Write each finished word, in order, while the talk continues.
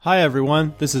Hi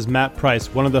everyone, this is Matt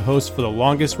Price, one of the hosts for the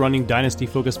longest running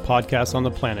Dynasty-focused podcast on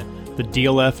the planet, the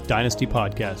DLF Dynasty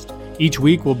Podcast. Each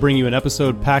week we'll bring you an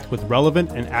episode packed with relevant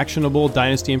and actionable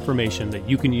Dynasty information that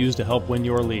you can use to help win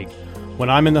your league. When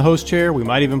I'm in the host chair, we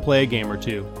might even play a game or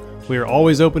two. We are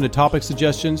always open to topic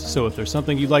suggestions, so if there's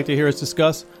something you'd like to hear us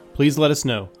discuss, please let us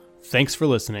know. Thanks for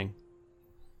listening.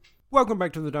 Welcome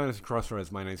back to the Dynasty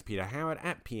Crossroads. My name's Peter Howard,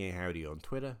 at PA Howdy on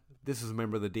Twitter. This is a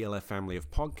member of the DLF family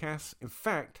of podcasts. In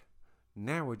fact,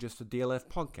 now we're just a DLF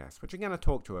podcast, which I'm going to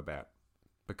talk to you about,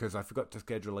 because I forgot to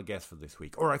schedule a guest for this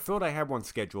week. Or I thought I had one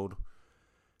scheduled,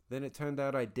 then it turned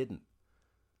out I didn't.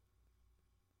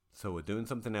 So we're doing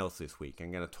something else this week.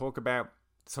 I'm going to talk about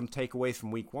some takeaways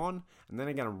from week one, and then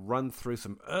I'm going to run through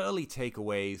some early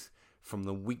takeaways from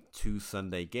the week 2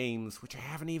 Sunday games, which I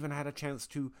haven't even had a chance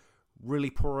to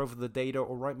really pour over the data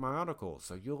or write my articles,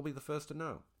 so you'll be the first to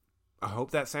know. I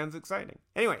hope that sounds exciting.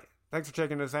 Anyway, thanks for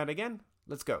checking us out again.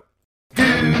 Let's go. Do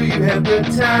you have the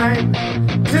time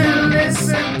to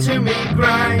listen to me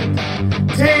grind?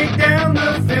 Take down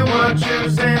the film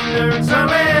watchers and nerds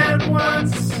all at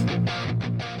once.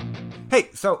 Hey,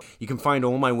 so you can find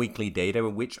all my weekly data,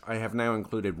 which I have now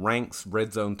included ranks,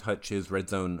 red zone touches, red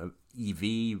zone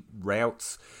EV,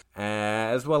 routes,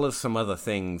 as well as some other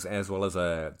things, as well as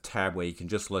a tab where you can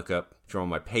just look up. If you're on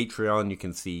my Patreon, you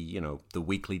can see, the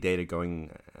weekly data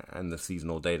going and the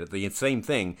seasonal data. The same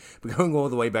thing, but going all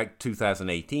the way back to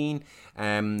 2018,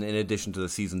 in addition to the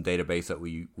season database that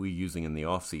we're using in the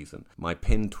off-season. My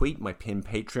pinned tweet, my pinned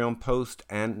Patreon post,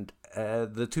 and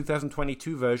the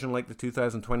 2022 version, like the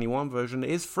 2021 version,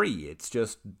 is free. It's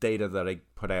just data that I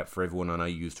put out for everyone and I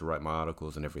use to write my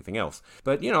articles and everything else.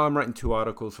 But, I'm writing 2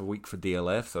 articles a week for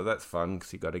DLF, so that's fun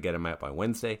because you got to get them out by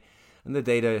Wednesday. And the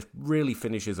data really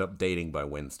finishes updating by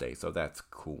Wednesday, so that's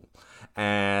cool.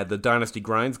 The Dynasty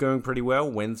Grind's going pretty well.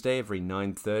 Wednesday, every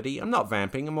 9:30. I'm not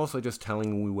vamping. I'm also just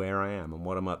telling you where I am and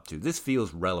what I'm up to. This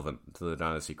feels relevant to the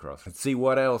Dynasty Cross. Let's see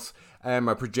what else.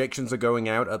 My projections are going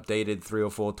out, updated 3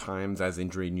 or 4 times as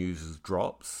injury news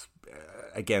drops.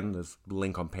 Again, there's a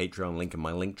link on Patreon, link in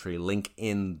my link tree, link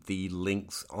in the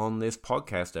links on this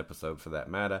podcast episode for that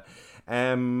matter.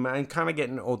 And kind of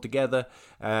getting it all together,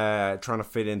 trying to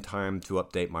fit in time to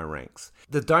update my ranks.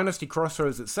 The Dynasty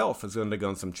Crossroads itself has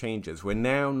undergone some changes. We're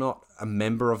now not a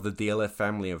member of the DLF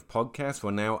family of podcasts.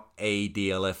 We're now a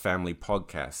DLF family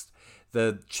podcast.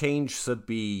 The change should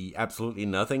be absolutely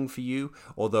nothing for you,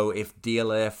 although if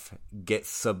DLF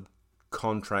gets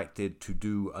subcontracted to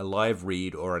do a live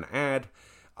read or an ad,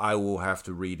 I will have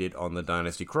to read it on the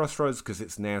Dynasty Crossroads because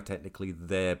it's now technically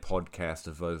their podcast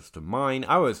as opposed to mine.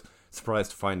 I was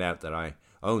surprised to find out that I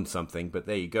own something, but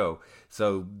there you go.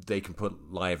 So they can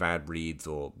put live ad reads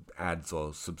or ads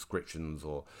or subscriptions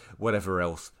or whatever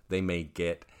else they may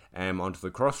get onto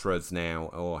the Crossroads now,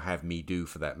 or have me do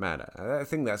for that matter. I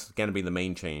think that's going to be the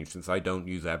main change, since I don't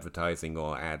use advertising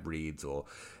or ad reads or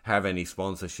have any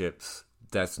sponsorships.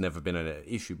 That's never been an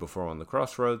issue before on the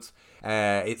Crossroads.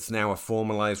 It's now a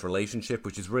formalized relationship,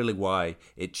 which is really why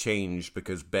it changed,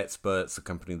 because BetSperts, the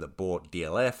company that bought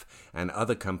DLF, and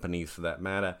other companies for that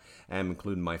matter,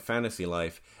 including My Fantasy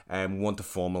Life, want to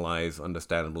formalize,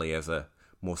 understandably, as a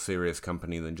more serious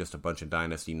company than just a bunch of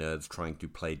Dynasty nerds trying to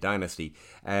play Dynasty.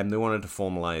 They wanted to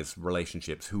formalize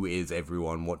relationships. Who is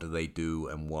everyone? What do they do?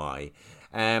 And why?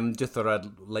 Just thought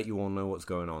I'd let you all know what's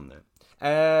going on there.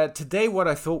 Today what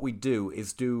I thought we'd do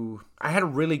is I had a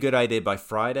really good idea by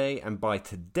Friday, and by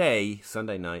today,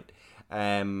 Sunday night,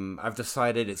 I've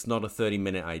decided it's not a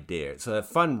 30-minute idea. It's a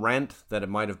fun rant that it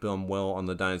might have been well on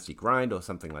the Dynasty Grind or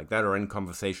something like that, or in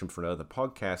conversation for another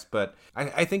podcast, but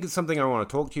I think it's something I want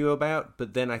to talk to you about,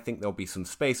 but then I think there'll be some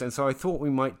space, and so I thought we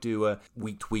might do a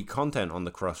week-to-week content on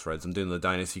the Crossroads. I'm doing the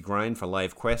Dynasty Grind for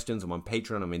live questions. I'm on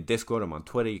Patreon, I'm in Discord, I'm on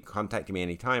Twitter. You can contact me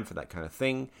anytime for that kind of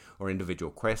thing, or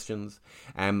individual questions.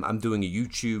 I'm doing a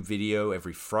YouTube video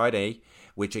every Friday,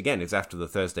 which again is after the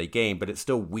Thursday game, but it's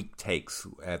still week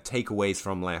takeaways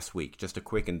from last week. Just a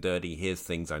quick and dirty, here's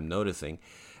things I'm noticing.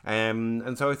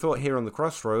 And so I thought here on the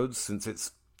Crossroads, since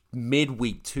it's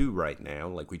mid-week 2 right now,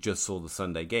 like we just saw the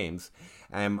Sunday games,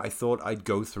 I thought I'd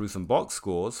go through some box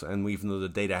scores, and even though the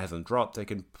data hasn't dropped, I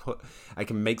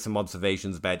can make some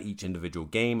observations about each individual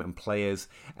game and players,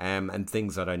 and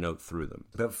things that I note through them.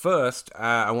 But first,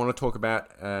 I want to talk about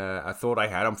a thought I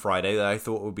had on Friday that I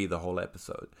thought would be the whole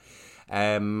episode.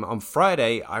 On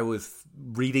Friday, I was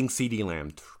reading Ceedee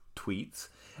Lamb tweets,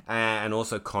 and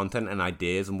also content and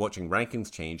ideas, and watching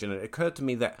rankings change, and it occurred to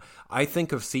me that I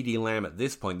think of Ceedee Lamb at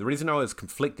this point. The reason I was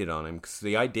conflicted on him, because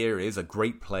the idea is a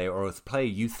great player, or a player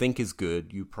you think is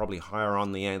good, you probably higher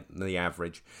on the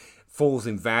average, falls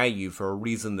in value for a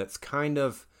reason that's kind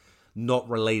of not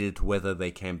related to whether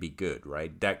they can be good,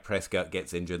 right? Dak Prescott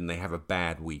gets injured and they have a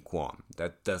bad week one.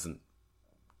 That doesn't,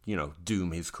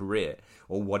 doom his career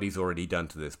or what he's already done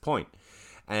to this point.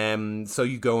 So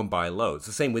you go and buy low. It's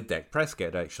the same with Dak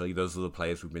Prescott, actually. Those are the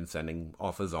players we've been sending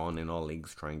offers on in our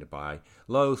leagues, trying to buy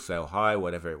low, sell high,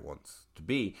 whatever it wants to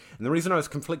be. And the reason I was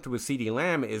conflicted with Ceedee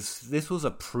Lamb is this was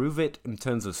a prove it in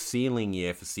terms of ceiling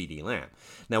year for Ceedee Lamb.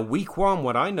 Now, week one,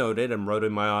 what I noted and wrote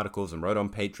in my articles and wrote on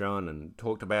Patreon and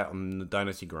talked about on the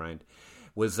Dynasty Grind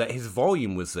was that his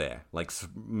volume was there. Like,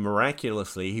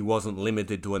 miraculously, he wasn't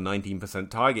limited to a 19%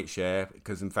 target share,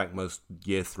 because, in fact, most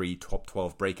year 3 top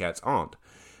 12 breakouts aren't.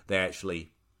 They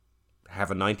actually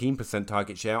have a 19%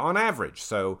 target share on average.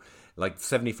 So, like,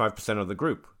 75% of the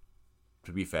group,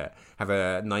 to be fair, have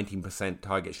a 19%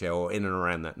 target share or in and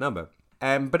around that number.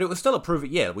 But it was still a prove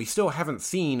it year. We still haven't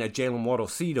seen a Jalen Waddle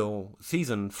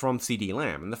season from Ceedee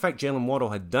Lamb. And the fact Jalen Waddle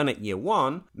had done it year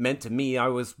one meant to me I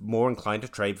was more inclined to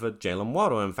trade for Jalen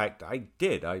Waddle. In fact, I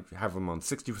did. I have him on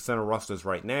 60% of rosters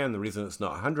right now, and the reason it's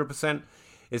not 100%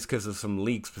 is because of some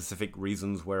league-specific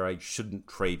reasons where I shouldn't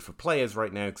trade for players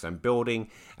right now because I'm building,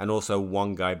 and also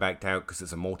one guy backed out because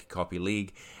it's a multi-copy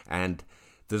league, and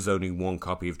there's only one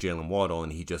copy of Jalen Waddle,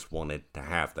 and he just wanted to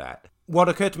have that. What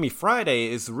occurred to me Friday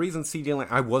is the reason Ceedee Lamb,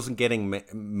 I wasn't getting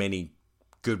many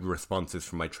good responses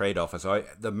from my trade offer. So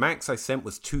the max I sent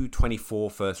was 224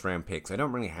 first-round picks. I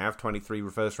don't really have 23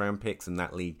 first-round picks in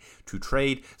that league to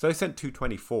trade, so I sent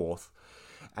 224th.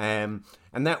 And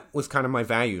that was kind of my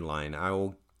value line. I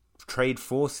will trade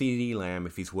for Ceedee Lamb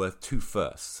if he's worth 2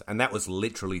 firsts, and that was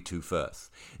literally 2 firsts.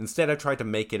 Instead, I tried to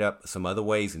make it up some other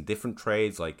ways in different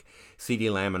trades, like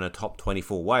Ceedee Lamb and a top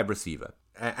 24 wide receiver.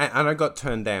 And I got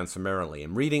turned down summarily.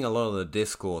 And reading a lot of the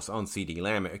discourse on Ceedee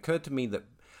Lamb, it occurred to me that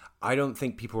I don't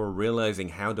think people are realizing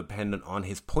how dependent on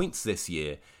his points this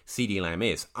year Ceedee Lamb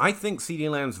is. I think Ceedee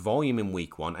Lamb's volume in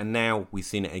week 1, and now we've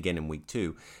seen it again in week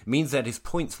 2, means that his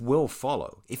points will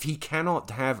follow. If he cannot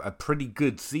have a pretty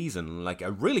good season, like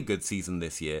a really good season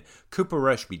this year, Cooper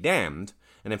Rush be damned,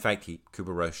 and in fact,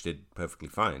 Cooper Rush did perfectly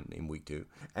fine in week 2,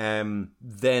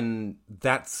 then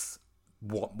that's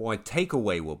what my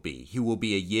takeaway will be. He will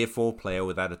be a year 4 player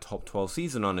without a top 12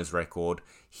 season on his record.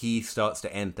 He starts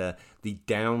to enter the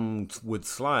downward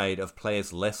slide of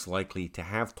players less likely to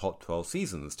have top 12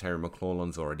 seasons. Terry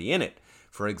McLaurin's already in it,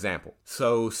 for example.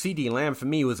 So Ceedee Lamb for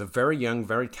me was a very young,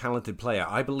 very talented player.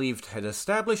 I believed had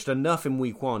established enough in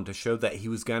week 1 to show that he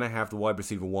was going to have the wide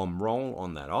receiver 1 role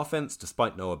on that offense,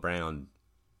 despite Noah Brown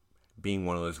being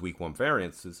one of those week 1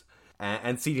 variances.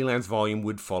 And Ceedee Lamb's volume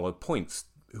would follow points,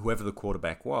 whoever the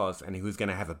quarterback was, and he was going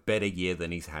to have a better year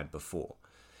than he's had before.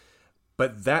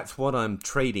 But that's what I'm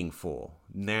trading for,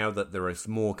 now that there is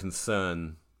more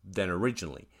concern than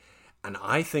originally. And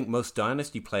I think most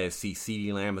Dynasty players see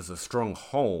Ceedee Lamb as a strong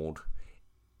hold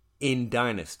in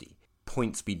Dynasty.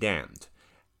 Points be damned.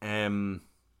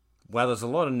 Well, there's a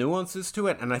lot of nuances to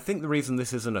it, and I think the reason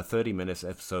this isn't a 30-minute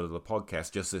episode of the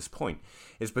podcast, just this point,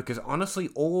 is because honestly,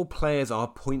 all players are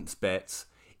points bets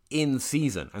in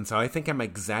season, and so I think I'm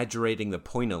exaggerating the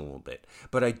point a little bit,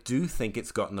 but I do think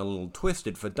it's gotten a little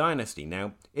twisted for Dynasty.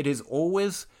 Now, it is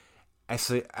always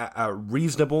a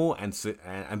reasonable and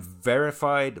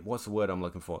verified, what's the word I'm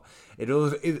looking for?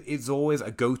 It's always a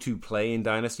go-to play in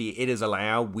Dynasty. It is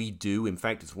allowed, we do, in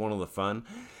fact, it's one of the fun,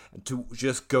 to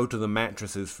just go to the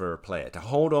mattresses for a player, to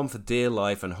hold on for dear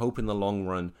life and hope in the long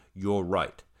run you're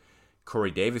right.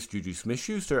 Corey Davis, Juju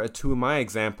Smith-Schuster are 2 of my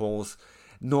examples.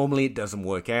 Normally it doesn't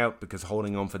work out because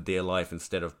holding on for dear life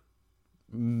instead of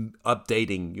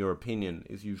updating your opinion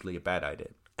is usually a bad idea.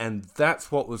 And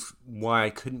that's why I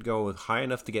couldn't go high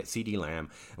enough to get Ceedee Lamb,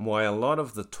 and why a lot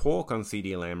of the talk on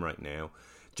Ceedee Lamb right now,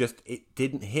 it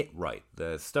didn't hit right.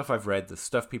 The stuff I've read, the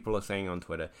stuff people are saying on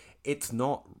Twitter, it's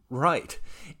not right.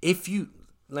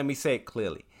 Let me say it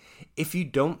clearly, if you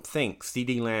don't think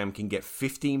Ceedee Lamb can get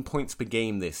 15 points per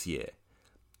game this year,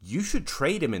 you should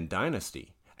trade him in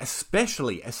Dynasty.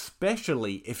 Especially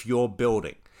if you're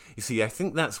building. You see, I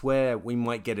think that's where we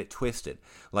might get it twisted.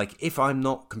 Like, if I'm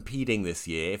not competing this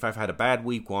year, if I've had a bad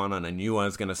week 1 and I knew I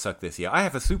was going to suck this year, I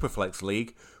have a Superflex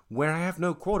league where I have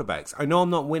no quarterbacks. I know I'm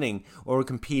not winning or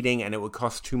competing and it would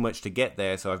cost too much to get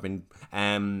there, so I've been...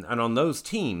 and on those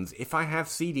teams, if I have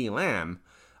Ceedee Lamb,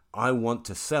 I want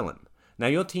to sell him. Now,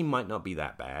 your team might not be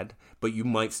that bad, but you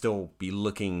might still be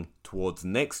looking towards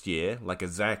next year, like a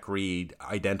Zach Reed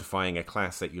identifying a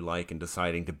class that you like and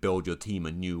deciding to build your team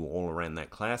anew all around that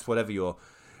class, whatever your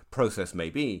process may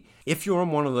be. If you're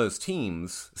on one of those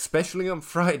teams, especially on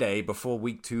Friday before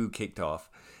week 2 kicked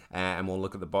off, and we'll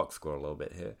look at the box score a little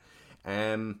bit here,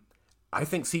 I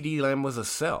think Ceedee Lamb was a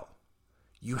sell.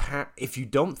 if you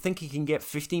don't think he can get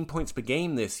 15 points per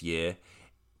game this year,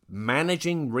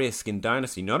 managing risk in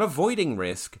Dynasty, not avoiding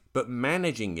risk, but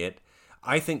managing it,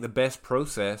 I think the best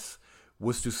process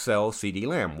was to sell Ceedee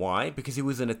Lamb. Why? Because he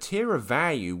was in a tier of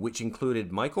value which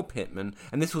included Michael Pittman,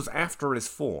 and this was after his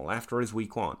fall, after his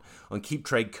week 1, on keep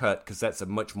trade cut, because that's a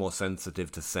much more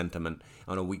sensitive to sentiment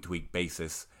on a week-to-week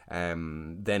basis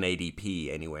than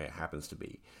ADP, anyway it happens to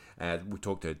be. We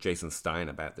talked to Jason Stein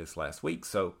about this last week,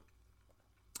 so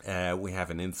we have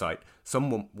an insight,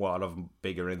 somewhat of a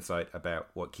bigger insight about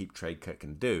what keep trade cut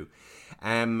can do.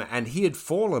 And he had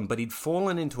fallen, but he'd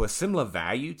fallen into a similar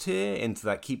value tier, into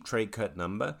that keep trade cut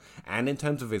number, and in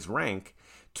terms of his rank,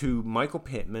 to Michael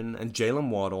Pittman and Jalen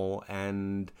Waddle,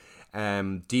 and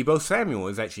Deebo Samuel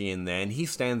is actually in there, and he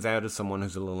stands out as someone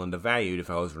who's a little undervalued. If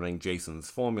I was running Jason's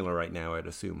formula right now, I'd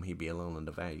assume he'd be a little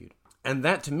undervalued. And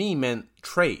that to me meant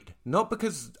trade. Not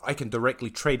because I can directly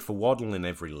trade for Waddle in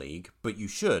every league, but you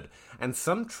should. And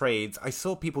some trades, I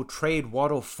saw people trade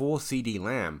Waddle for Ceedee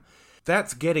Lamb.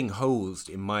 That's getting hosed,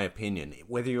 in my opinion.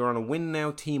 Whether you're on a win now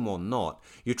team or not,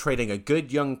 you're trading a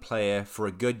good young player for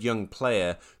a good young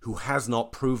player who has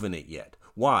not proven it yet.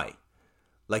 Why?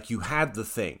 Like, you had the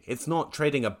thing. It's not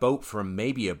trading a boat for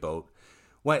maybe a boat.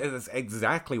 Well, that's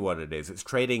exactly what it is. It's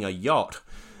trading a yacht,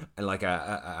 and like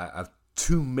a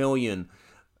 $2 million,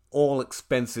 all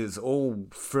expenses, all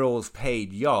frills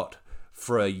paid yacht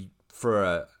for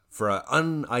a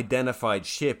unidentified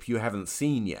ship you haven't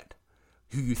seen yet,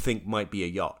 who you think might be a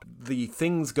yacht. The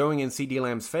things going in Ceedee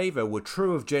Lamb's favor were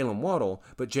true of Jalen Waddle,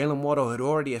 but Jalen Waddle had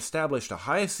already established a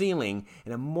higher ceiling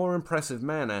in a more impressive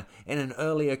manner in an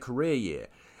earlier career year.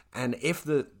 And it's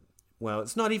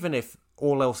not even if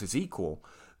all else is equal.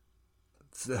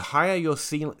 The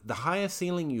higher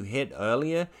ceiling you hit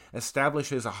earlier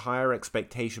establishes a higher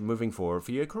expectation moving forward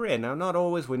for your career. Now, not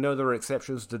always. We know there are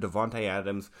exceptions to Devontae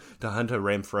Adams, to Hunter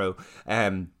Renfrow,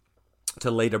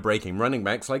 to later breaking running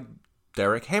backs like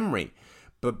Derrick Henry.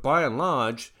 But by and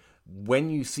large, when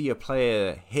you see a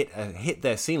player hit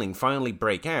their ceiling, finally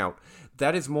break out,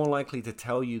 that is more likely to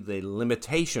tell you the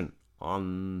limitation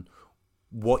on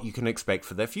what you can expect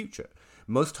for their future.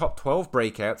 Most top 12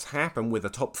 breakouts happen with a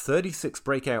top 36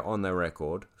 breakout on their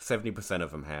record, 70%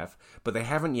 of them have, but they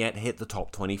haven't yet hit the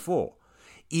top 24.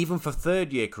 Even for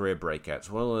third-year career breakouts,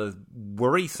 one of the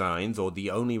worry signs, or the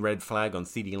only red flag on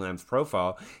Ceedee Lamb's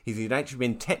profile, is he'd actually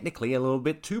been technically a little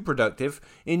bit too productive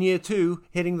in year 2,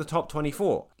 hitting the top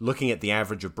 24. Looking at the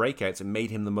average of breakouts, it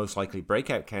made him the most likely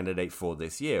breakout candidate for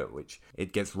this year, which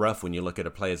it gets rough when you look at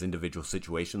a player's individual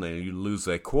situation. Then you lose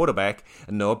their quarterback,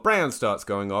 and Noah Brown starts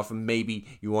going off, and maybe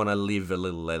you want to leave a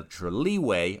little extra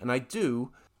leeway, and I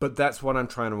do. But that's what I'm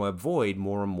trying to avoid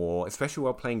more and more, especially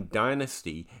while playing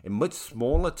Dynasty in much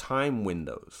smaller time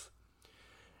windows.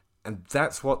 And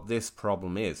that's what this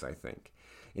problem is, I think.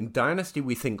 In Dynasty,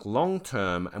 we think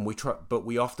long-term, but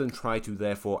we often try to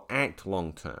therefore act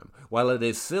long-term. While it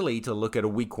is silly to look at a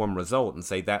week 1 result and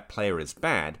say that player is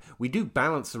bad, we do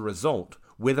balance the result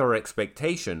with our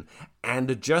expectation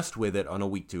and adjust with it on a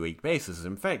week-to-week basis.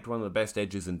 In fact, one of the best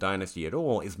edges in Dynasty at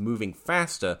all is moving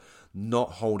faster,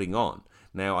 not holding on.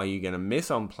 Now, are you going to miss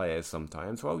on players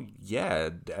sometimes? Well, yeah,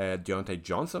 Deontay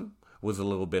Johnson was a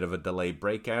little bit of a delayed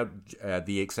breakout.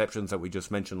 The exceptions that we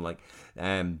just mentioned, like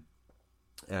Deontay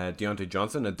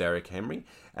Johnson and Derrick Henry,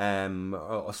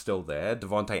 are still there.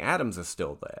 Devontae Adams is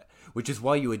still there, which is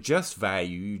why you adjust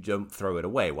value, you don't throw it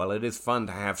away. While it is fun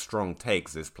to have strong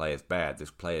takes, this player's bad,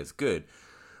 this player's good,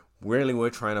 really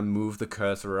we're trying to move the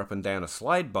cursor up and down a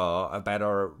slide bar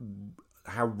about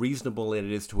how reasonable it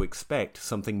is to expect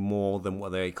something more than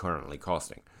what they're currently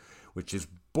costing, which is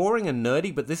boring and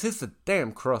nerdy, but this is the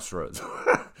damn Crossroads.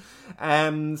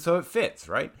 So it fits,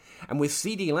 right? And with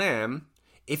Ceedee Lamb,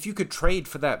 if you could trade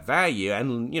for that value,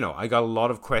 and, I got a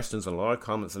lot of questions and a lot of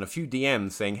comments and a few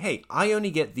DMs saying, hey, I only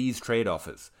get these trade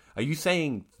offers. Are you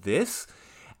saying this?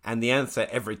 And the answer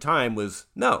every time was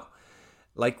no.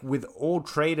 Like with all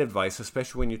trade advice,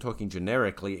 especially when you're talking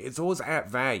generically, it's always at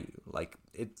value.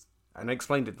 And I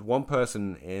explained it to one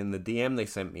person in the DM they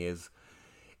sent me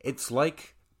it's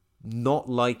like not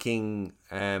liking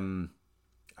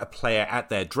a player at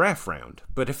their draft round.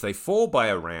 But if they fall by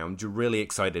a round, you're really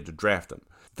excited to draft them.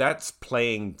 That's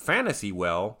playing fantasy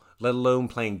well, let alone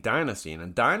playing Dynasty.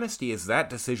 And Dynasty is that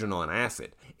decision on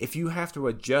asset. If you have to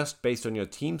adjust based on your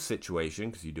team situation,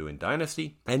 because you do in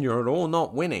Dynasty, and you're at all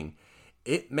not winning,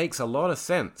 it makes a lot of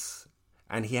sense.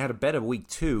 And he had a better week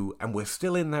 2, and we're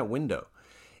still in that window.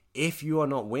 If you are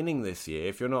not winning this year,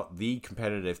 if you're not the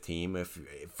competitive team, if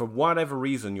for whatever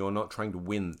reason you're not trying to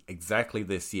win exactly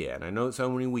this year, and I know it's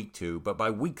only week 2, but by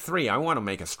week 3, I want to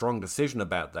make a strong decision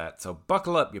about that. So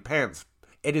buckle up your pants,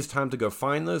 it is time to go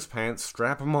find those pants,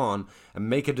 strap them on, and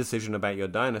make a decision about your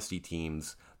Dynasty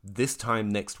teams this time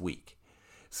next week.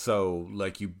 So,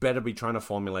 you better be trying to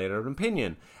formulate an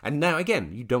opinion. And now,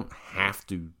 again, you don't have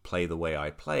to play the way I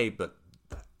play, but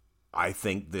I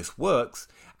think this works.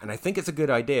 And I think it's a good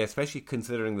idea, especially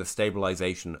considering the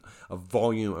stabilization of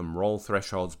volume and roll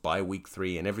thresholds by week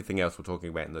 3 and everything else we're talking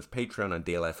about in those Patreon and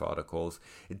DLF articles.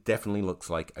 It definitely looks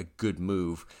like a good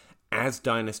move. As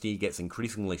Dynasty gets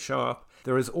increasingly sharp,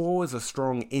 there is always a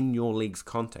strong in-your-league's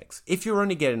context. If you're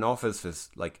only getting offers for,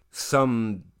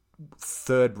 some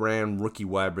third-round rookie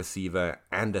wide receiver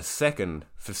and a second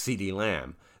for Ceedee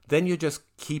Lamb, then you're just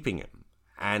keeping him,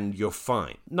 and you're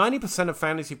fine. 90% of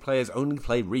fantasy players only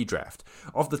play redraft.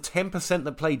 Of the 10%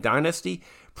 that play Dynasty,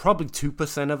 probably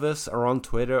 2% of us are on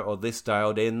Twitter or this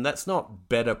dialed in. That's not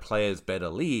better players, better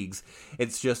leagues.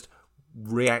 It's just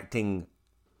reacting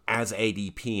as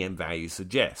ADP and value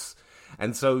suggests.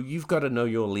 And so you've got to know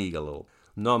your league a little.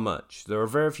 Not much. There are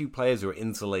very few players who are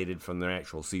insulated from their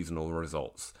actual seasonal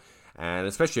results. And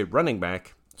especially at running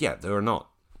back, there are not.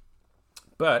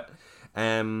 But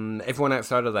everyone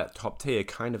outside of that top tier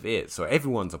kind of is. So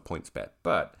everyone's a points bet.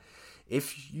 But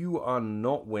if you are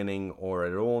not winning or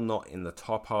at all not in the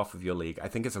top half of your league, I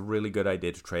think it's a really good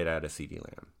idea to trade out a Ceedee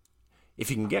Lamb. If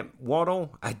you can get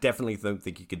Waddle, I definitely don't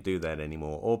think you could do that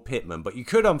anymore, or Pittman, but you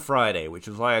could on Friday, which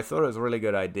is why I thought it was a really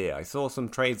good idea. I saw some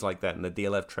trades like that in the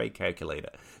DLF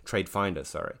trade finder.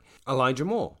 Elijah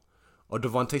Moore or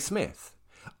Devontae Smith.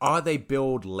 Are they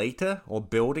build later or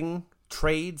building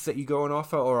trades that you go and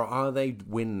offer, or are they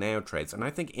win now trades? And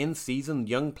I think in season,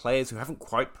 young players who haven't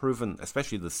quite proven,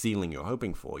 especially the ceiling you're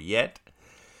hoping for yet,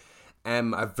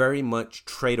 are very much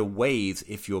tradeaways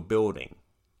if you're building.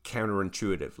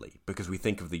 Counterintuitively, because we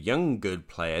think of the young good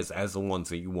players as the ones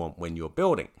that you want when you're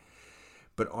building.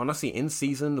 But honestly, in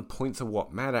season, the points are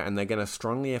what matter, and they're going to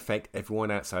strongly affect everyone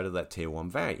outside of that tier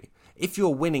 1 value. If you're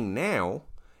winning now,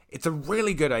 it's a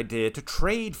really good idea to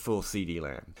trade for Ceedee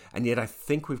Lamb. And yet I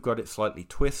think we've got it slightly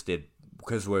twisted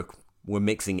because we're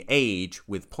mixing age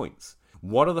with points.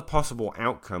 What are the possible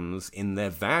outcomes in their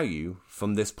value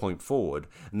from this point forward,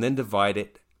 and then divide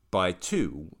it by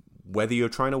 2, whether you're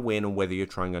trying to win or whether you're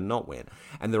trying to not win.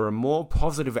 And there are more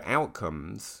positive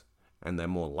outcomes, and they're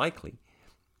more likely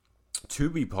to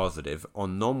be positive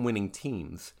on non-winning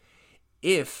teams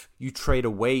if you trade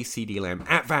away Ceedee Lamb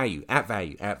at value.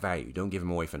 Don't give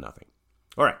him away for nothing.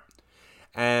 All right.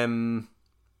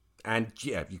 And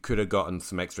you could have gotten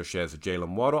some extra shares of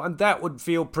Jalen Waddle, and that would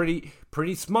feel pretty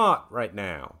smart right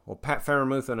now. Or Pat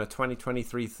Freiermuth on a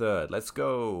 2023 third. Let's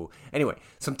go. Anyway,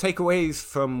 some takeaways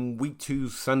from Week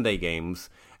 2's Sunday games.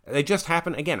 They just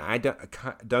happened. Again, I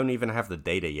don't even have the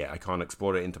data yet. I can't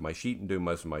export it into my sheet and do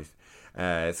most of my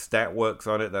stat works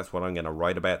on it. That's what I'm going to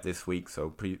write about this week,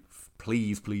 so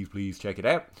please check it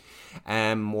out.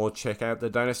 Or check out the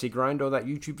Dynasty Grind or that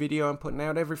YouTube video I'm putting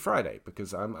out every Friday,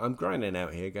 because I'm grinding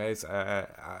out here, guys. I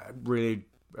really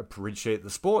appreciate the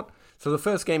sport. So the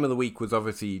first game of the week was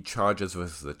obviously Chargers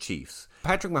versus the Chiefs.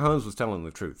 Patrick Mahomes was telling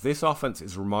the truth. This offense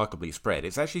is remarkably spread.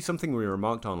 It's actually something we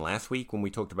remarked on last week when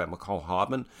we talked about McCall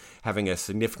Hardman having a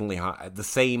significantly high, the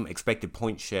same expected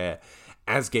point share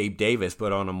as Gabe Davis,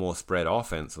 but on a more spread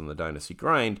offense on the Dynasty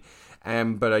Grind.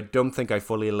 But I don't think I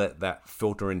fully let that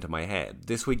filter into my head.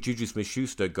 This week, Juju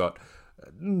Smith-Schuster got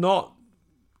not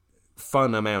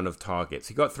fun amount of targets.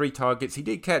 He got 3 targets. He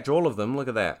did catch all of them. Look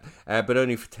at that. But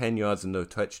only for 10 yards and no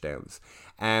touchdowns.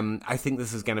 I think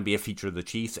this is going to be a feature of the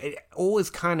Chiefs. It always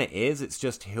kind of is. It's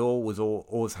just Hill was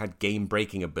always had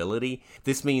game-breaking ability.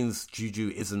 This means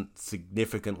Juju isn't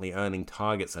significantly earning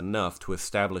targets enough to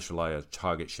establish a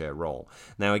target share role.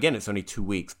 Now, again, it's only 2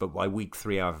 weeks, but by week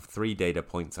 3, I have 3 data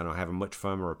points, and I have a much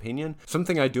firmer opinion.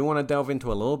 Something I do want to delve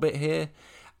into a little bit here.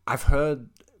 I've heard,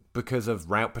 because of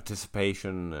route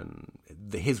participation and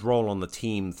his role on the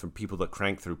team from people that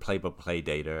crank through play-by-play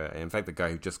data. In fact, the guy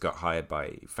who just got hired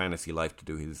by Fantasy Life to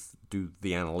do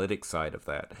the analytics side of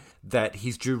that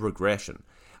he's due regression.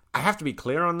 I have to be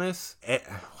clear on this.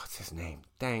 What's his name?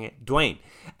 Dang it. Dwayne.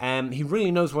 He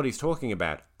really knows what he's talking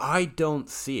about. I don't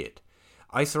see it.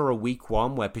 I saw a week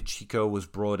 1 where Pacheco was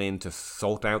brought in to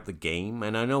sort out the game,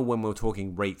 and I know when we're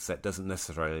talking rates that doesn't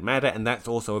necessarily matter, and that's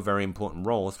also a very important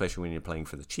role, especially when you're playing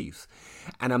for the Chiefs.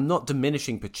 And I'm not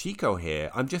diminishing Pacheco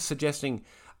here, I'm just suggesting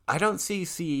I don't see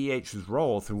CEH's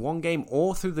role through one game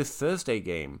or through this Thursday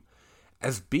game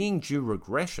as being due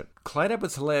regression. Clyde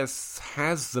Edwards-Helaire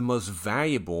has the most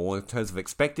valuable in terms of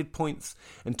expected points,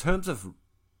 in terms of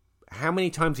how many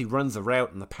times he runs the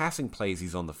route and the passing plays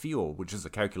he's on the field, which is a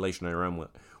calculation I ran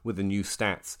with the new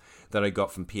stats that I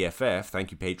got from PFF.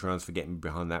 Thank you, Patrons, for getting me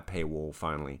behind that paywall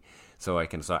finally, so I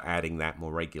can start adding that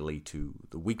more regularly to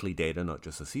the weekly data, not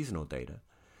just the seasonal data.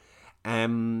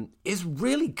 Is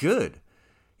really good.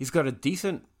 He's got a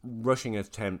decent rushing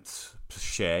attempts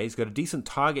share. He's got a decent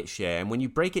target share. And when you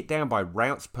break it down by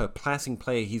routes per passing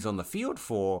player he's on the field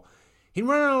for, he's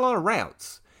running a lot of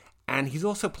routes. And he's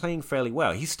also playing fairly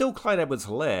well. He's still Clyde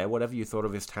Edwards-Helaire. Whatever you thought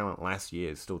of his talent last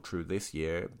year is still true this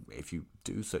year, if you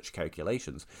do such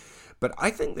calculations. But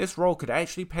I think this role could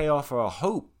actually pay off for a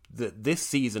hope that this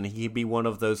season he'd be one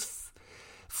of those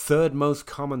third most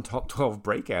common top 12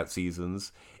 breakout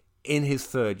seasons in his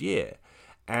third year.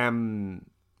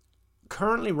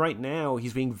 Currently, right now,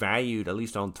 he's being valued, at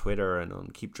least on Twitter and on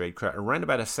Keep Trade Credit, around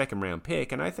about a second-round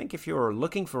pick. And I think if you're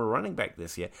looking for a running back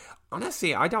this year,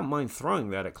 honestly, I don't mind throwing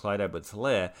that at Clyde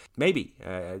Edwards-Helaire. Maybe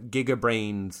Giga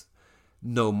Brains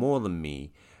know more than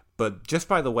me. But just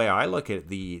by the way I look at it,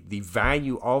 the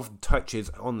value of touches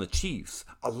on the Chiefs,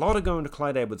 a lot are going to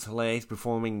Clyde Edwards-Helaire. He's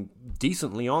performing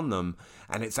decently on them,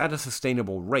 and it's at a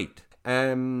sustainable rate.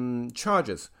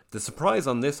 Chargers. The surprise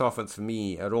on this offense for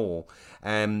me at all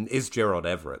is Gerald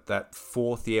Everett. That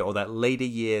fourth year or that later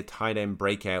year tight end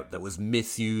breakout that was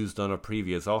misused on a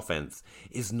previous offense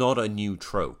is not a new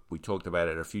trope. We talked about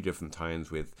it a few different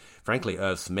times with, frankly,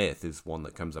 Irv Smith is one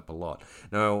that comes up a lot.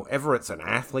 Now, Everett's an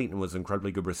athlete and was an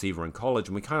incredibly good receiver in college,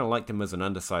 and we kind of liked him as an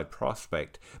undersized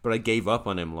prospect, but I gave up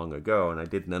on him long ago, and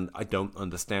I don't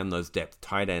understand those depth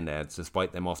tight end ads,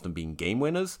 despite them often being game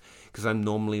winners, because I'm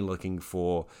normally looking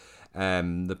for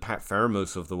the Pat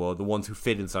Faramos of the world, the ones who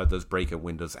fit inside those breakout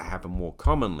windows that happen more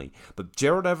commonly. But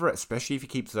Gerald Everett, especially if he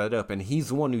keeps that up, and he's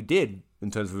the one who did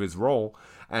in terms of his role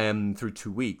through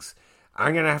 2 weeks.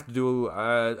 I'm gonna have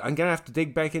to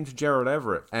dig back into Gerald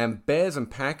Everett. Bears and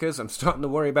Packers, I'm starting to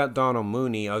worry about Darnell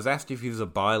Mooney. I was asked if he was a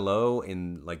buy low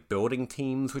in like building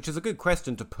teams, which is a good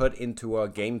question to put into our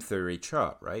game theory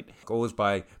chart, right? Always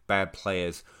buy bad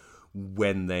players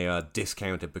when they are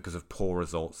discounted because of poor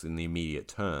results in the immediate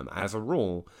term, as a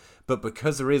rule. But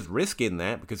because there is risk in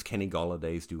that, because Kenny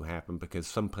Golladays do happen, because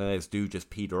some players do just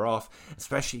peter off,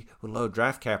 especially with low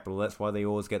draft capital, that's why they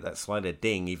always get that slight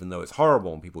ding, even though it's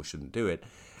horrible and people shouldn't do it.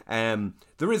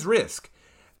 There is risk,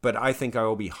 but I think I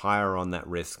will be higher on that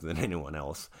risk than anyone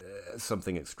else.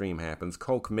 Something extreme happens.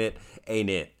 Cole Kmet ain't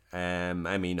it.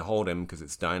 Hold him because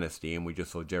it's Dynasty, and we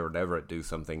just saw Gerald Everett do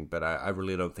something, but I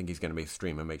really don't think he's going to be a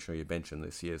streamer. Make sure you bench him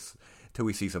this year till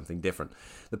we see something different.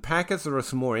 The Packers, there are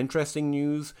some more interesting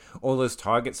news. All those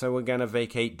targets that were going to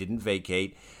vacate didn't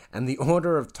vacate, and the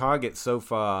order of targets so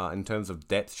far in terms of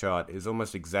depth chart is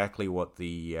almost exactly what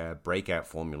the breakout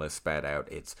formula spat out.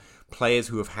 It's players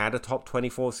who have had a top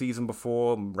 24 season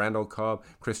before, Randall Cobb,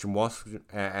 Christian Watson,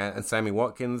 and Sammy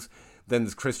Watkins. Then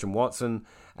there's Christian Watson,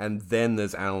 and then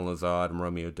there's Alan Lazard and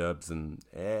Romeo Doubs and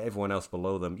everyone else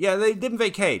below them. Yeah, they didn't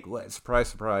vacate. Surprise,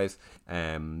 surprise.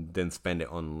 Then spend it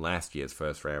on last year's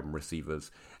first round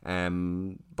receivers. By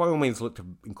all means, look to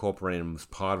incorporate them as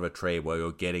part of a trade where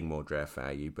you're getting more draft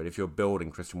value. But if you're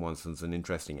building, Christian Watson's an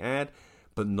interesting ad,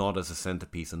 but not as a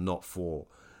centerpiece and not for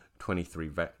 23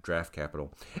 draft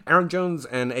capital. Aaron Jones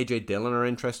and A.J. Dillon are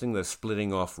interesting. They're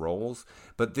splitting off roles,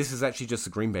 but this is actually just the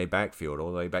Green Bay backfield,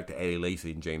 all the way back to Eddie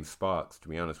Lacy and James Sparks, to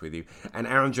be honest with you. And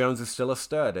Aaron Jones is still a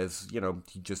stud, as, you know,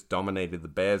 he just dominated the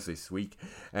Bears this week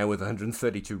with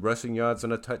 132 rushing yards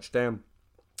and a touchdown,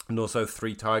 and also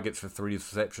 3 targets for 3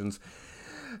 receptions,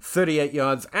 38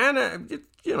 yards, and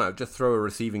just throw a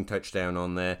receiving touchdown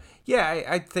on there. Yeah,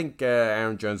 I think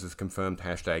Aaron Jones is confirmed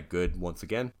 #good once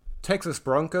again. Texas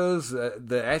Broncos,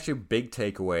 the actually big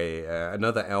takeaway,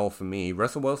 another L for me.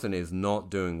 Russell Wilson is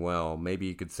not doing well. Maybe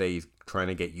you could say he's trying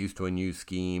to get used to a new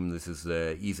scheme. This is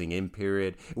the easing in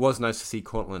period. It was nice to see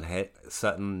Courtland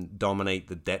Sutton dominate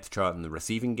the depth chart in the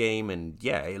receiving game. And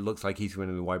yeah, it looks like he's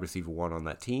winning the wide receiver 1 on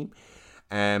that team.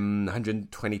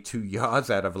 122 yards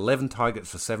out of 11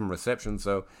 targets for 7 receptions.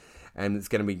 So it's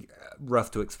going to be rough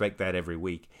to expect that every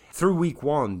week. Through week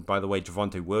 1, by the way,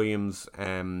 Javonte Williams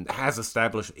has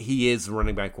established he is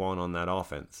running back 1 on that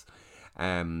offense.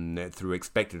 Through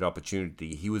expected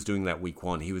opportunity, he was doing that week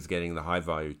 1. He was getting the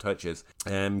high-value touches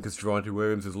because Javonte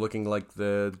Williams is looking like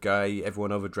the guy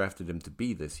everyone overdrafted him to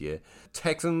be this year.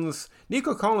 Texans,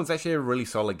 Nico Collins actually had a really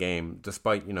solid game,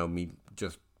 despite, me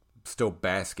just still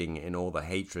basking in all the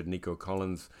hatred. Nico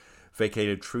Collins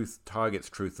vacated targets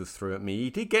truthers threw at me. He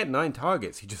did get 9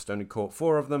 targets. He just only caught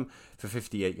 4 of them for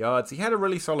 58 yards. He had a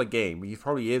really solid game. He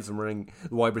probably is running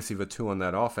the wide receiver 2 on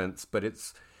that offense, but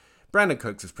it's Brandon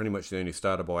Cooks is pretty much the only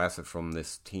startable asset from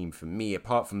this team for me,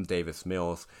 apart from Davis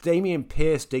Mills. Dameon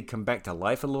Pierce did come back to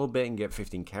life a little bit and get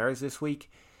 15 carries this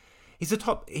week.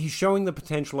 He's showing the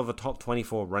potential of a top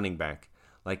 24 running back.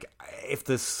 Like, if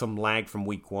there's some lag from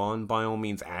week 1, by all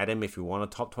means add him if you want a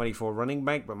top 24 running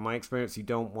back. But in my experience, you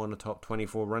don't want a top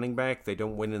 24 running back. They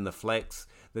don't win in the flex.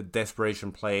 The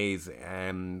desperation plays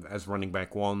as running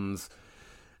back 1s.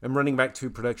 And running back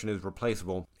 2 production is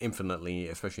replaceable infinitely,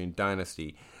 especially in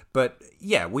Dynasty. But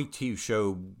yeah, week 2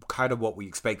 showed kind of what we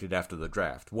expected after the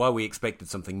draft. Why we expected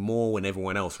something more when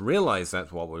everyone else realized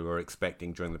that's what we were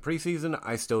expecting during the preseason,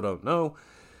 I still don't know.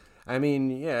 I mean,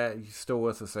 yeah, he's still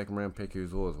worth a second-round pick,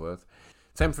 who's always worth.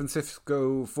 San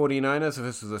Francisco 49ers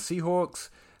versus the Seahawks.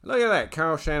 Look at that.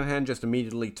 Kyle Shanahan just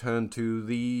immediately turned to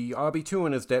the RB2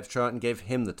 on his depth chart and gave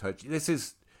him the touch. This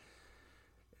is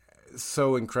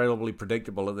so incredibly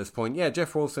predictable at this point. Yeah,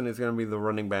 Jeff Wilson is going to be the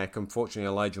running back. Unfortunately,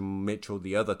 Elijah Mitchell,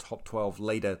 the other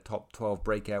later top 12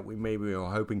 breakout we maybe were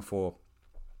hoping for,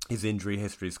 his injury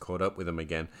history's caught up with him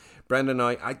again. Brandon,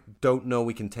 I don't know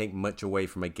we can take much away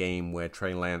from a game where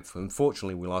Trey Lance,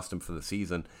 unfortunately we lost him for the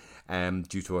season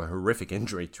due to a horrific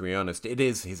injury, to be honest. It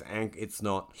is his ankle. It's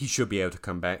not, he should be able to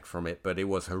come back from it, but it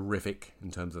was horrific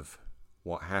in terms of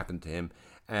what happened to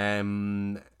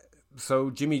him. So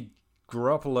Jimmy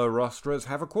Garoppolo rosters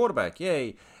have a quarterback,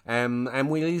 yay. And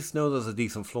we at least know there's a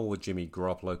decent floor with Jimmy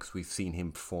Garoppolo because we've seen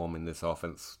him perform in this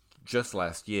offense just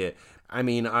last year. I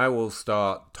mean, I will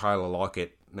start Tyler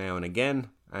Lockett now and again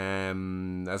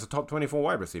as a top 24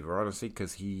 wide receiver, honestly,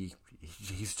 because he's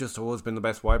just always been the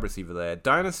best wide receiver there.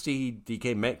 Dynasty,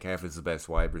 DK Metcalf is the best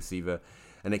wide receiver,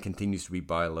 and it continues to be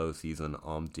buy low season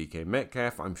on DK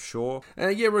Metcalf, I'm sure.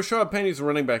 Yeah, Rashad Penny's the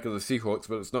running back of the Seahawks,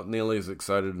 but it's not nearly as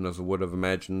exciting as I would have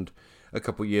imagined a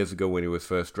couple years ago when he was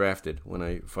first drafted, when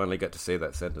I finally got to say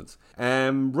that sentence.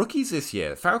 Rookies this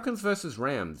year, Falcons versus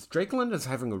Rams. Drake London's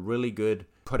having a really good,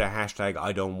 put a hashtag,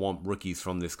 I don't want rookies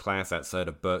from this class outside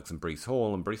of Burks and Breece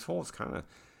Hall, and Breece Hall's kind of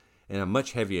in a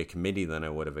much heavier committee than I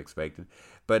would have expected.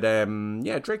 But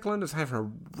yeah, Drake London's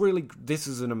having this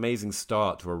is an amazing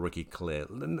start to a rookie career,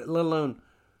 let alone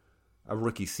a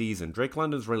rookie season. Drake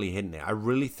London's really hitting it. I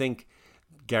really think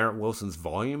Garrett Wilson's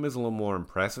volume is a little more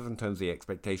impressive in terms of the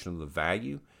expectation of the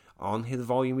value on his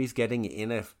volume he's getting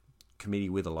in a committee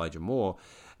with Elijah Moore.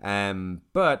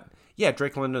 But yeah,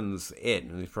 Drake London's it,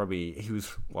 and he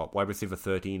was wide receiver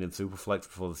 13 in Superflex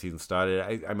before the season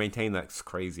started. I maintain that's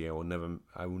crazy. I will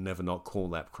never not call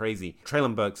that crazy.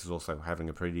 Treylon Burks is also having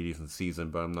a pretty decent season,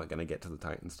 but I'm not going to get to the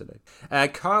Titans today.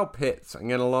 Kyle Pitts, I'm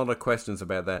getting a lot of questions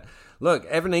about that. Look,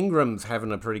 Evan Ingram's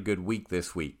having a pretty good week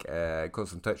this week. Caught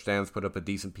some touchdowns, put up a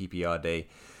decent PPR day.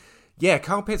 Yeah,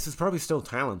 Kyle Pitts is probably still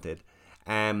talented.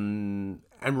 And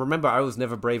remember, I was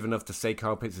never brave enough to say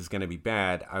Kyle Pitts is going to be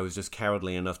bad. I was just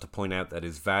cowardly enough to point out that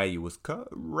his value was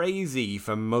crazy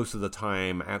for most of the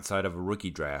time outside of a rookie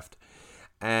draft.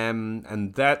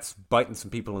 And that's biting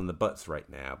some people in the butts right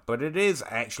now. But it is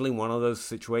actually one of those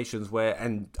situations where,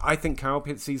 and I think Kyle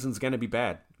Pitts' season's going to be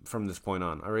bad from this point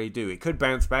on. I really do. It could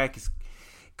bounce back. It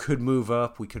could move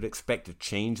up. We could expect a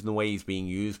change in the way he's being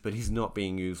used, but he's not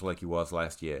being used like he was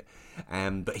last year.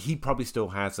 But he probably still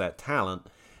has that talent.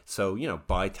 So,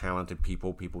 buy talented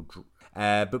people.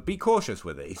 But be cautious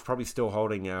with it. He's probably still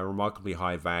holding a remarkably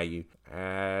high value.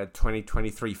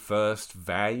 2023 first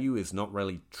value is not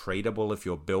really tradable if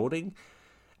you're building.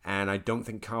 And I don't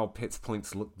think Kyle Pitts'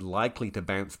 points look likely to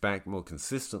bounce back more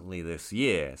consistently this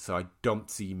year. So I don't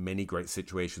see many great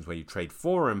situations where you trade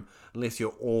for him unless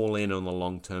you're all in on the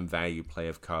long-term value play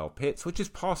of Kyle Pitts, which is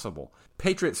possible.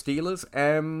 Patriots Steelers.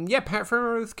 Pat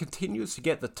Freiermuth continues to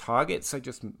get the targets.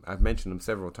 I've mentioned him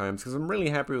several times because I'm really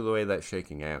happy with the way that's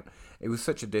shaking out. It was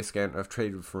such a discount. I've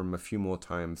traded for him a few more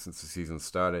times since the season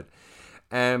started.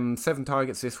 7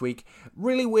 targets this week.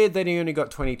 Really weird that he only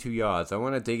got 22 yards. I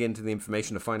want to dig into the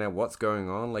information to find out what's going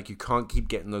on. Like, you can't keep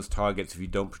getting those targets if you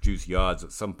don't produce yards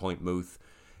at some point, Muth.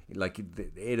 Like,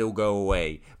 it'll go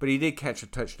away. But he did catch a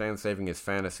touchdown, saving his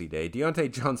fantasy day.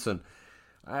 Deontay Johnson,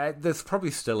 there's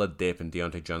probably still a dip in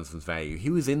Deontay Johnson's value. He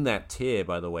was in that tier,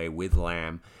 by the way, with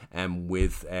Lamb and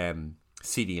with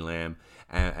Ceedee Lamb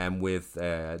and with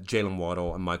Jalen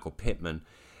Waddle and Michael Pittman.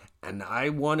 And I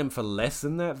want him for less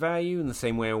than that value in the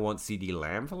same way I want Ceedee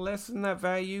Lamb for less than that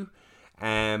value.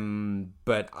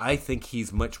 But I think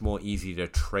he's much more easy to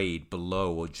trade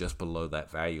below or just below that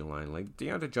value line. Like,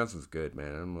 Deontay Johnson's good,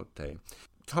 man. I'm not telling you.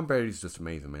 Tom Brady's just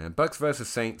amazing, man. Bucks versus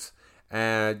Saints,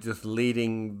 just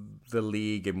leading the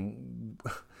league in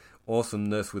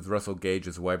awesomeness with Russell Gage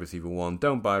as wide receiver 1.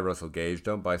 Don't buy Russell Gage.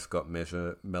 Don't buy Scott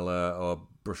Miller or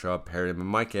Rashad Perriman.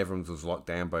 Mike Evans was locked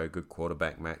down by a good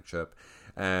quarterback matchup.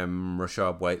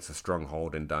 Rashad White's a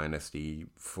stronghold in Dynasty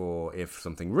for if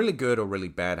something really good or really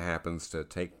bad happens to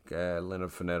take Leonard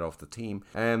Fournette off the team.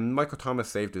 Michael Thomas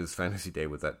saved his fantasy day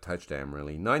with that touchdown,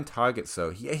 really. 9 targets,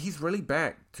 so he's really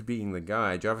back to being the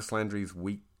guy. Jarvis Landry's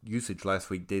weak usage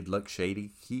last week did look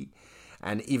shady.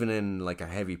 And even in like a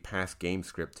heavy pass game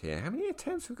script here, how many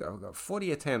attempts we got? We've got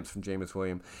 40 attempts from Jameis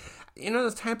Williams. You know,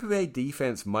 the Tampa Bay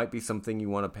defense might be something you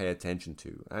want to pay attention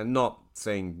to. And not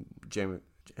saying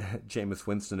Jameis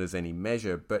Winston is any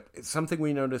measure, but it's something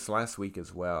we noticed last week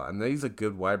as well. And these are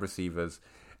good wide receivers,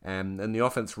 and the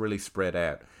offense really spread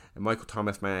out. And Michael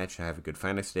Thomas managed to have a good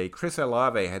fantasy day. Chris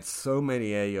Olave had so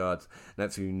many air yards, and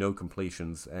that's no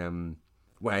completions.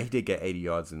 Well, he did get 80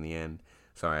 yards in the end.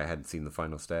 Sorry, I hadn't seen the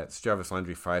final stats. Jarvis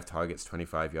Landry, 5 targets,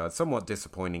 25 yards. Somewhat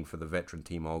disappointing for the veteran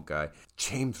team old guy.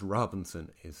 James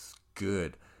Robinson is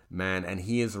good, man, and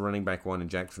he is a running back 1 in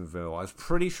Jacksonville. I was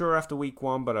pretty sure after week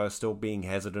 1, but I was still being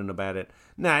hesitant about it.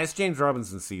 Nah, it's James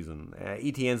Robinson's season.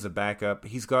 ETN's a backup.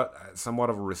 He's got somewhat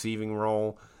of a receiving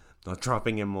role. Not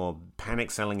dropping him or panic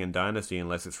selling in Dynasty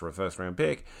unless it's for a first-round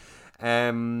pick.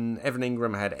 Evan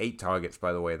Ingram had 8 targets,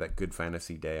 by the way, that good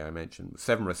fantasy day I mentioned.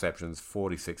 7 receptions,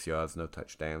 46 yards, no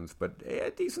touchdowns, but a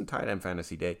decent tight end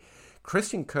fantasy day.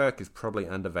 Christian Kirk is probably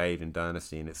undervalued in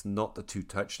Dynasty, and it's not the 2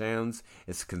 touchdowns.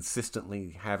 It's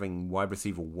consistently having wide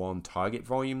receiver 1 target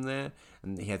volume there,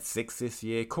 and he had 6 this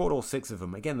year. Caught all 6 of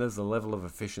them. Again, there's a level of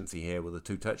efficiency here with the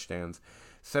 2 touchdowns.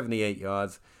 78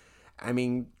 yards. I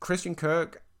mean, Christian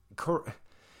Kirk...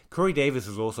 Corey Davis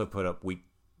has also put up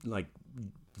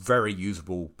very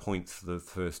usable points for the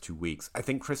first 2 weeks. I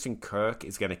think Christian Kirk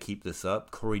is going to keep this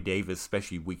up. Corey Davis,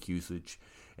 especially weak usage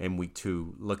in week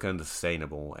 2, look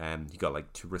unsustainable. He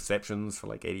got 2 receptions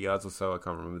for 80 yards or so. I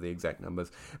can't remember the exact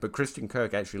numbers. But Christian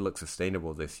Kirk actually looks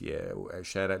sustainable this year.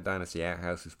 Shout out Dynasty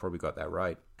Outhouse, who's probably got that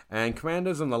right. And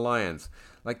Commanders and the Lions.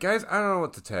 Guys, I don't know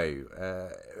what to tell you.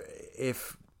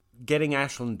 If getting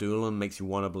Ashland Dulin makes you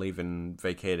want to believe in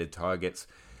vacated targets,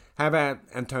 how about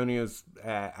Antonio's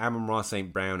Amon-Ra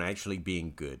St. Brown actually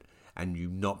being good and you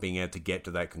not being able to get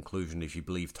to that conclusion if you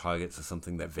believe targets are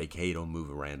something that vacate or move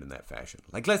around in that fashion?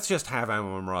 Let's just have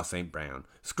Amon-Ra St. Brown.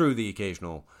 Screw the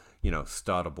occasional,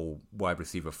 startable wide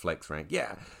receiver flex rank.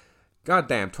 Yeah,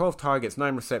 goddamn, 12 targets,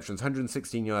 9 receptions,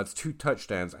 116 yards, 2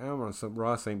 touchdowns.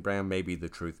 Amon-Ra St. Brown may be the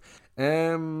truth.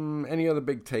 Any other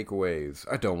big takeaways?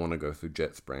 I don't want to go through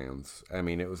Jets-Browns. I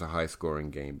mean, it was a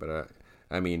high-scoring game, but...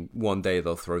 one day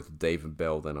they'll throw to David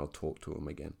Bell, then I'll talk to him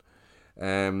again.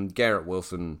 Garrett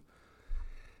Wilson,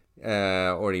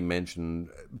 already mentioned.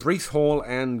 Breece Hall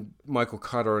and Michael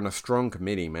Carter are in a strong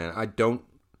committee, man. I don't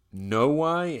know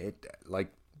why.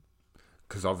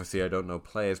 Because obviously I don't know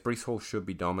players. Breece Hall should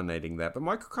be dominating that. But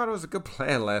Michael Carter was a good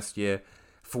player last year.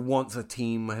 For once a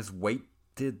team has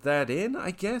weighted that in,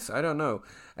 I guess. I don't know.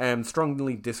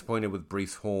 Strongly disappointed with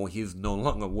Breece Hall. He's no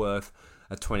longer worth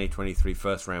a 2023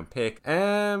 first-round pick.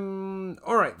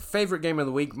 All right, favorite game of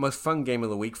the week, most fun game of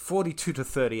the week,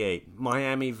 42-38,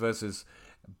 Miami versus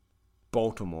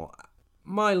Baltimore.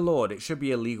 My lord, it should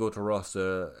be illegal to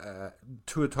roster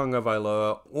Tua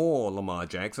Tagovailoa or Lamar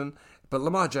Jackson, but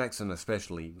Lamar Jackson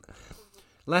especially.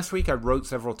 Last week I wrote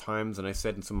several times and I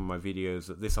said in some of my videos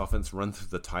that this offense runs through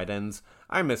the tight ends.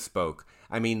 I misspoke.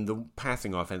 I mean, the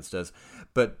passing offense does,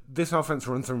 but this offense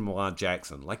runs through Lamar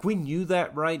Jackson. We knew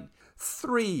that, right?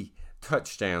 3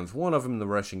 touchdowns, one of them in the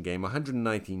rushing game,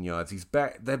 119 yards. He's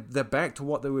back. They're back to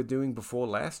what they were doing before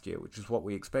last year, which is what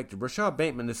we expected. Rashad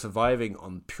Bateman is surviving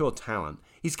on pure talent.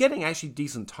 He's getting actually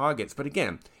decent targets, but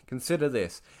again, consider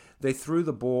this. They threw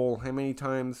the ball how many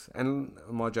times? And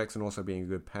Lamar Jackson also being a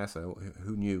good passer,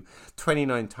 who knew?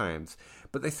 29 times.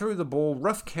 But they threw the ball,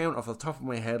 rough count off the top of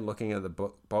my head looking at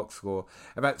the box score,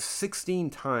 about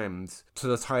 16 times to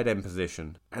the tight end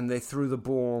position. And they threw the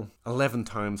ball 11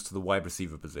 times to the wide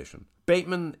receiver position.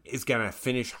 Bateman is going to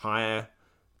finish higher,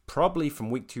 probably from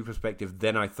week 2 perspective,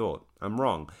 than I thought. I'm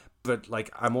wrong. But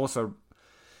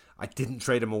I didn't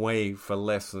trade him away for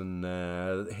less than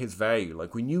his value.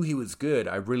 We knew he was good.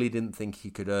 I really didn't think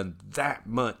he could earn that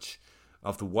much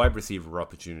of the wide receiver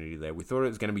opportunity there. We thought it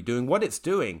was going to be doing what it's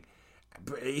doing,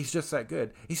 but he's just that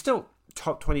good. He's still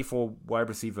top 24 wide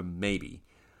receiver, maybe.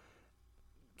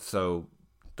 So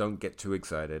don't get too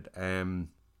excited.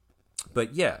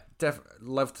 But yeah,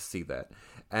 love to see that.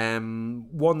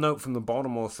 One note from the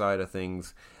Baltimore side of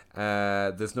things.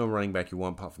 There's no running back you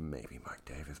want apart from maybe Mike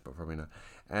Davis, but probably not.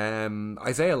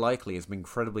 Isaiah Likely has been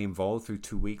incredibly involved through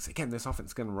 2 weeks. Again, this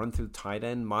offense is going to run through tight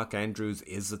end. Mark Andrews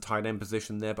is the tight end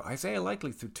position there, but Isaiah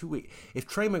Likely through 2 weeks. If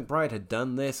Trey McBride had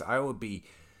done this, I would be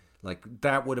like,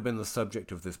 that would have been the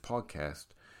subject of this podcast.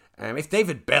 If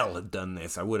David Bell had done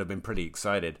this, I would have been pretty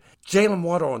excited. Jalen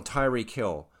Waddle and Tyreek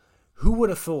Hill. Who would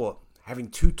have thought having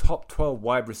 2 top 12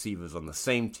 wide receivers on the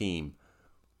same team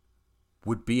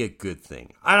would be a good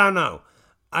thing? I don't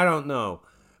know.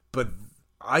 But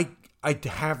I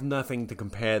have nothing to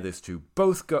compare this to.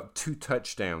 Both got 2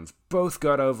 touchdowns. Both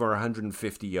got over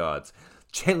 150 yards.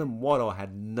 Jalen Waddle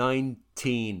had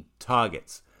 19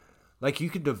 targets. Like,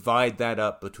 you could divide that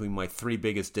up between my 3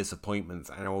 biggest disappointments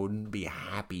and I wouldn't be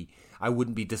happy. I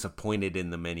wouldn't be disappointed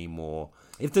in them anymore.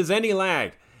 If there's any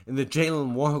lag in the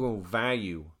Jalen Waddle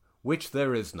value, which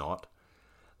there is not,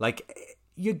 like,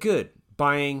 you're good.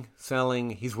 Buying,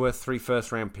 selling, he's worth 3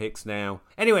 first-round picks now.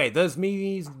 Anyway, there's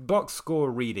me box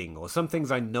score reading, or some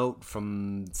things I note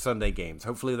from Sunday games.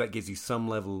 Hopefully that gives you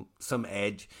some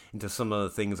edge into some of the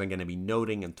things I'm going to be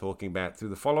noting and talking about through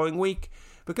the following week.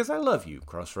 Because I love you,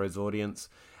 Crossroads audience.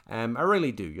 I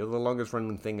really do. You're the longest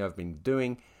running thing I've been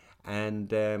doing.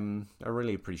 And I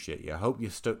really appreciate you. I hope you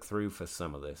stuck through for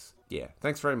some of this. Yeah,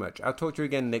 thanks very much. I'll talk to you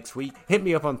again next week. Hit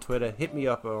me up on Twitter. Hit me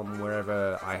up on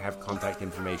wherever I have contact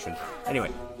information.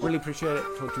 Anyway, really appreciate it.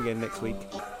 Talk to you again next week.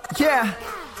 Yeah.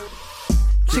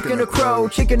 Chicken or crow,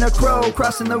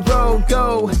 crossing the road,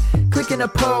 go. Clicking a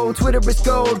pole, Twitter is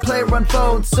gold, player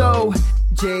unfold, so.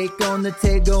 Jake on the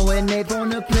table and Nate on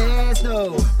the plays,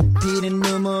 no. Pete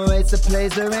enumerates the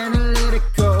plays, they're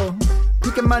analytical.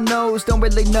 Picking my nose, don't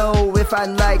really know if I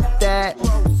like that.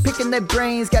 Picking their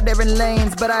brains, got different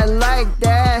lanes, but I like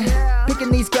that.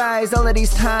 Picking these guys, all of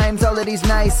these times, all of these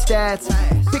nice stats.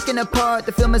 Picking apart,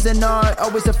 the film is an art,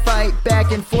 always a fight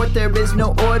back and forth. There is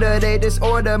no order, they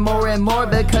disorder more and more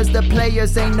because the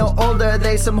players ain't no older.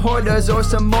 They some hoarders or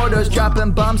some mortars,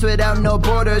 dropping bombs without no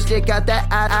borders. They got that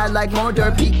I like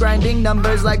mortar, peak grinding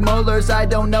numbers like molars. I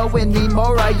don't know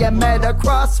anymore, I am at a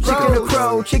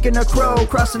crossroads. Chicken or crow,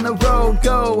 crossing the road,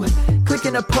 go.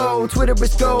 Clicking a pole, Twitter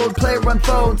is gold, player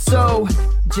unfold, so.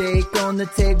 Jake on the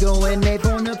table and Nate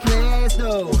on the plays,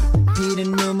 though. Pete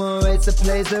enumerates the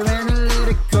plays, they're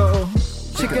analytical.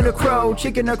 Chicken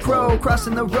or crow,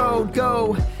 crossing the road,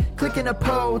 go. Clicking a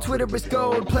pole, Twitter is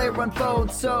gold, player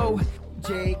unfold, so.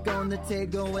 Jake on the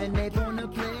table and Nate on the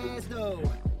plays, though.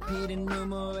 Pete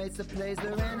enumerates the plays,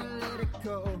 they're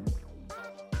analytical.